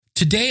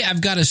Today, I've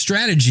got a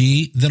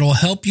strategy that'll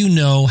help you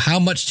know how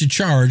much to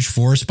charge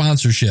for a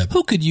sponsorship.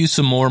 Who could use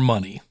some more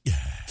money?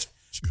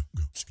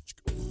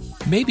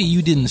 Maybe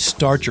you didn't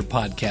start your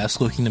podcast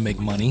looking to make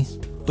money,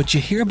 but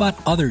you hear about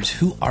others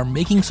who are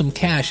making some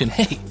cash and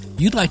hey,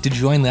 you'd like to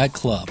join that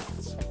club.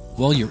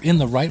 Well, you're in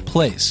the right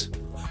place.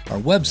 Our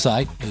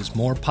website is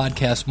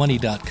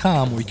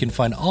morepodcastmoney.com, where you can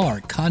find all our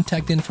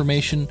contact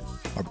information,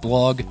 our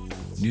blog,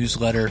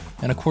 newsletter,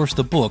 and of course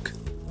the book,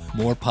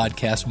 More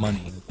Podcast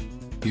Money.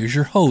 Here's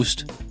your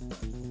host,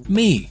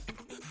 me.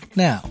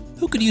 Now,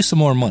 who could use some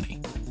more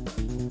money?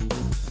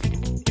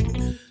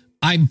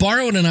 I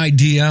borrowed an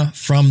idea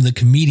from the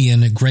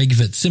comedian Greg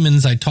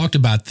Fitzsimmons. I talked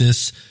about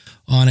this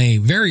on a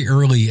very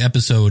early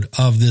episode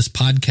of this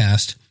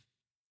podcast,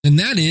 and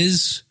that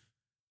is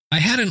I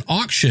had an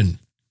auction.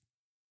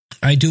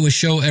 I do a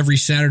show every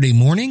Saturday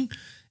morning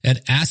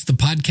at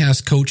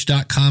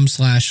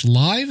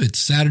askthepodcastcoach.com/live. It's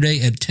Saturday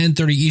at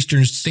 10:30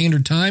 Eastern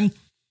Standard Time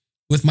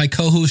with my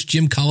co-host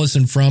Jim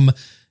Collison from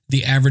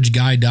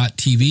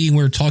theaverageguy.tv.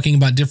 We're talking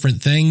about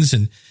different things,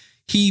 and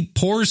he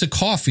pours a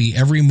coffee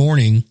every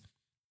morning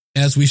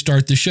as we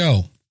start the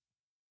show.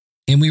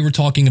 And we were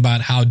talking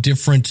about how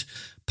different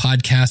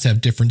podcasts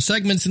have different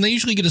segments, and they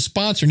usually get a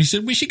sponsor. And he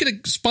said, we should get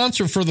a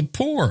sponsor for the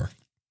pour,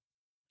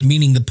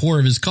 meaning the pour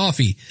of his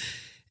coffee.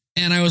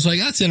 And I was like,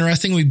 that's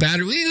interesting.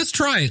 Let's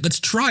try it.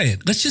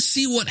 Let's just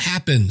see what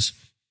happens.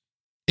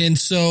 And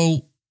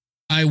so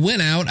I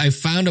went out, I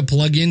found a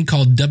plugin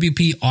called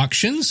WP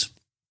Auctions.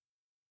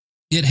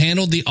 It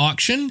handled the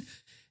auction,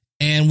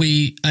 and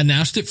we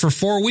announced it for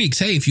 4 weeks.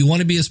 Hey, if you want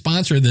to be a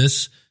sponsor of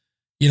this,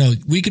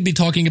 we could be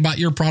talking about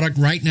your product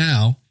right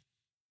now.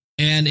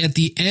 And at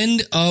the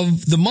end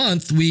of the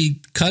month,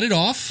 we cut it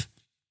off.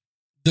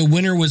 The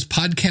winner was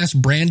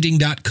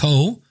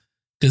podcastbranding.co,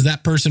 because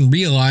that person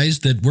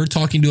realized that we're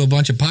talking to a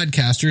bunch of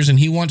podcasters and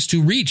he wants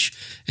to reach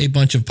a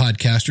bunch of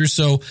podcasters.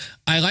 So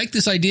I like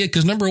this idea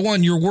because, number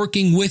one, you're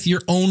working with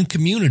your own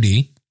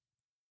community.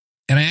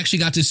 And I actually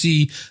got to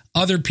see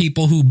other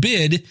people who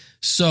bid.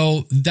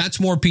 So that's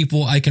more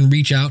people I can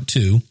reach out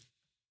to.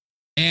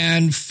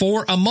 And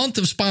for a month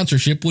of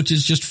sponsorship, which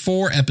is just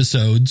 4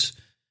 episodes,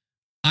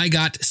 I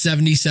got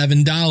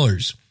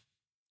 $77.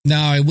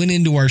 Now, I went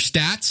into our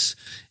stats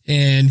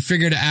and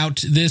figured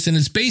out this. And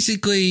it's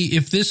basically,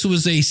 if this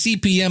was a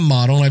CPM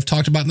model, and I've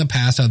talked about in the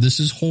past how this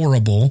is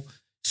horrible.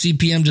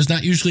 CPM does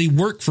not usually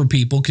work for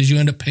people because you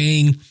end up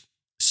paying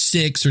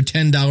 $6 or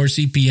 $10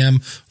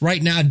 CPM.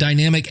 Right now,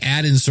 dynamic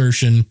ad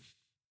insertion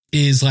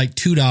is like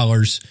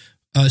 $2.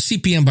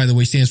 CPM, by the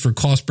way, stands for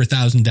cost per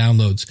 1,000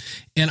 downloads.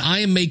 And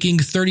I am making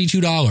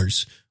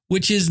 $32,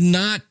 which is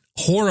not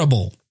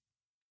horrible.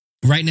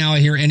 Right now, I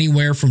hear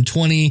anywhere from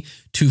 $20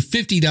 to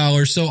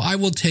 $50. So I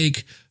will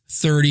take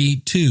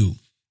 32.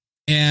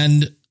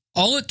 And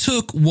all it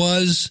took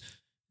was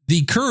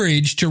the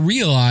courage to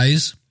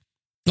realize,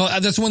 well,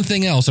 that's one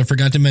thing else I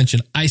forgot to mention.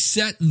 I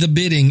set the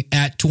bidding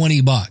at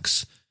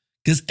 $20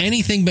 because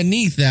anything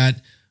beneath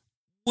that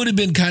would have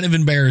been kind of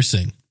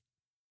embarrassing.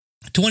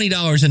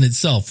 $20 in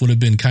itself would have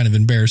been kind of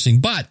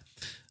embarrassing, but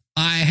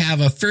I have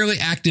a fairly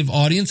active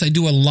audience. I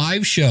do a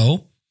live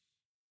show,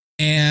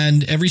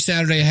 and every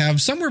Saturday I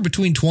have somewhere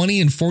between 20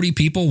 and 40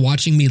 people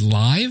watching me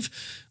live,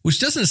 which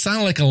doesn't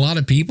sound like a lot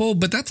of people,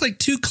 but that's like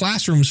 2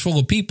 classrooms full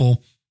of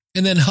people,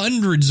 and then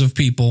hundreds of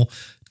people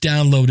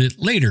download it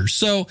later.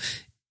 So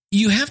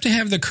you have to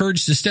have the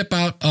courage to step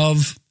out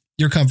of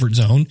your comfort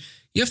zone.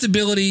 You have to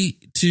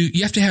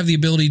have the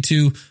ability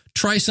to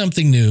try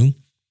something new,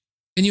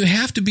 and you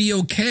have to be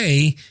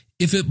okay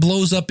if it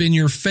blows up in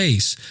your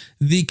face.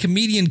 The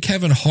comedian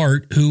Kevin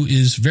Hart, who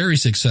is very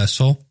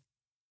successful,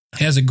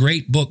 has a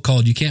great book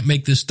called You Can't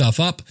Make This Stuff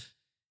Up.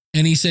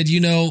 And he said,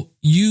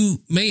 you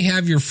may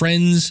have your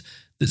friends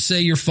that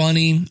say you're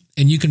funny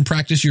and you can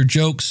practice your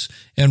jokes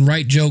and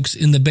write jokes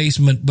in the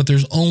basement, but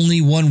there's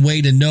only one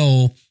way to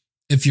know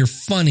if you're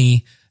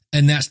funny,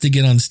 and that's to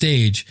get on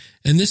stage.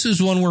 And this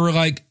is one where we're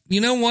like,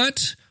 you know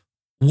what?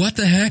 What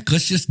the heck?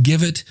 Let's just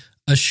give it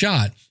a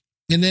shot.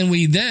 And then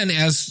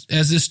as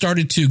this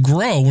started to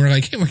grow, we're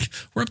like, hey,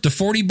 we're up to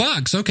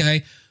 $40.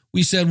 Okay.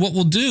 We said, what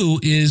we'll do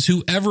is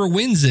whoever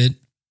wins it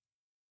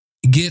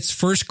gets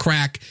first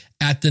crack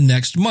at the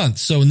next month.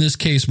 So in this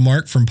case,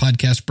 Mark from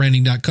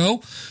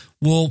podcastbranding.co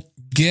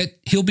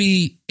he'll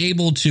be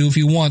able to, if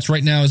he wants,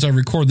 right now as I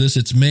record this,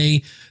 it's May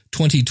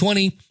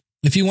 2020.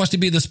 If he wants to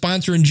be the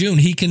sponsor in June,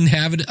 he can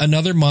have it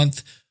another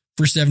month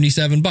for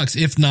 $77.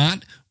 If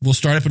not, we'll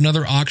start up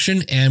another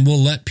auction and we'll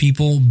let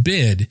people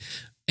bid.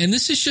 And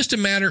this is just a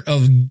matter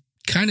of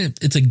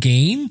it's a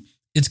game.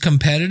 It's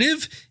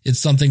competitive. It's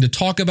something to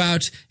talk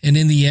about. And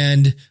in the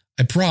end,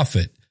 I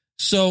profit.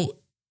 So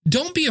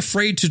don't be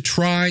afraid to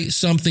try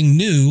something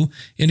new.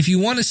 And if you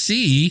want to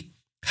see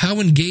how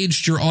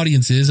engaged your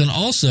audience is, and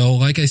also,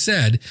 like I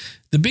said,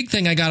 the big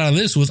thing I got out of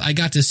this was I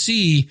got to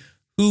see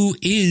who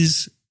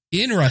is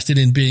interested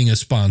in being a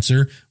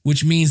sponsor,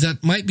 which means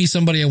that might be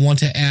somebody I want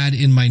to add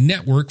in my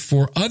network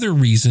for other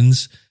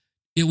reasons.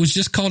 It was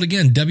just called,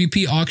 again,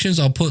 WP Auctions.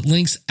 I'll put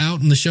links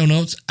out in the show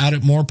notes out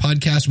at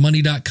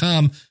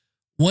morepodcastmoney.com.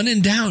 when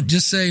in doubt,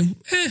 just say,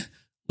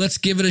 let's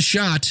give it a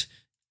shot.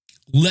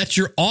 Let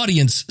your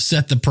audience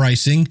set the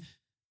pricing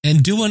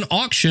and do an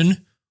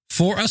auction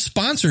for a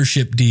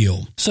sponsorship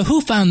deal. So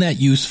who found that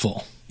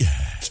useful?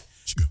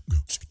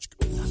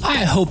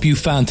 I hope you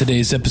found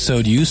today's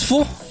episode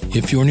useful.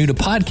 If you're new to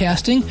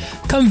podcasting,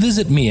 come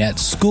visit me at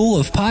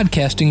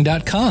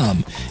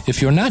schoolofpodcasting.com.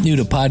 If you're not new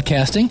to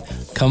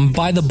podcasting, come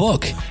buy the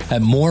book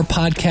at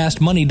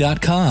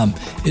morepodcastmoney.com.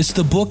 It's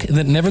the book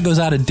that never goes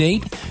out of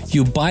date.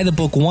 You buy the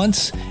book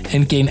once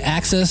and gain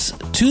access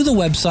to the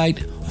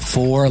website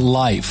for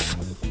life.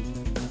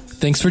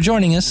 Thanks for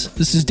joining us.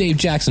 This is Dave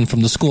Jackson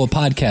from the School of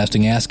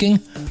Podcasting asking,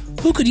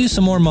 who could use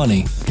some more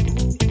money?